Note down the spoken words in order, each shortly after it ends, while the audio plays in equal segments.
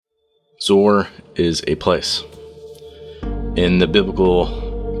ZOAR is a place. In the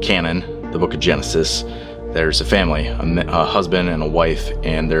biblical canon, the book of Genesis, there's a family, a husband and a wife,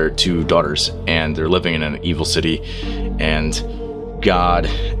 and their 2 daughters, and they're living in an evil city, and God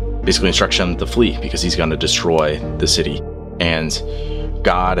basically instructs them to flee because he's going to destroy the city. And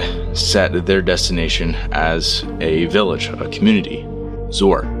God set their destination as a village, a community,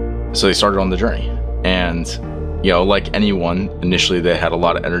 ZOAR. So they started on the journey. And like anyone, initially they had a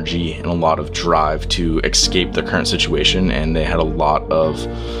lot of energy and a lot of drive to escape their current situation, and they had a lot of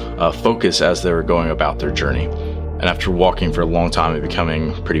focus as they were going about their journey. And after walking for a long time and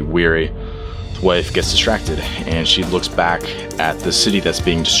becoming pretty weary, the wife gets distracted and she looks back at the city that's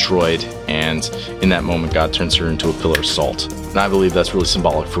being destroyed, and in that moment God turns her into a pillar of salt. And I believe that's really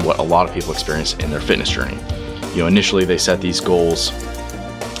symbolic for what a lot of people experience in their fitness journey. Initially they set these goals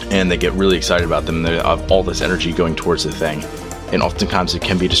and they get really excited about them, and they have all this energy going towards the thing. And oftentimes it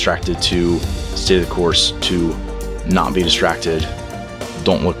can be distracted to stay the course, to not be distracted,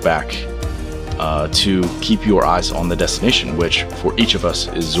 don't look back, to keep your eyes on the destination, which for each of us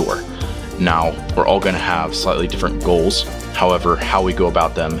is ZOAR. Now, we're all going to have slightly different goals. However, how we go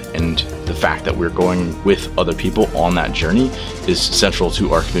about them and the fact that we're going with other people on that journey is central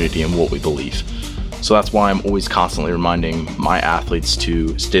to our community and what we believe. So that's why I'm always constantly reminding my athletes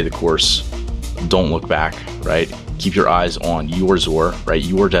to stay the course, don't look back, right? Keep your eyes on your ZOAR, right?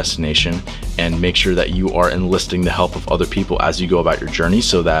 Your destination, and make sure that you are enlisting the help of other people as you go about your journey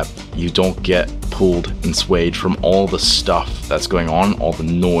so that you don't get pulled and swayed from all the stuff that's going on, all the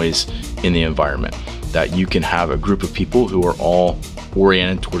noise in the environment. That you can have a group of people who are all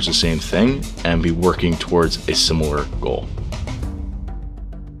oriented towards the same thing and be working towards a similar goal.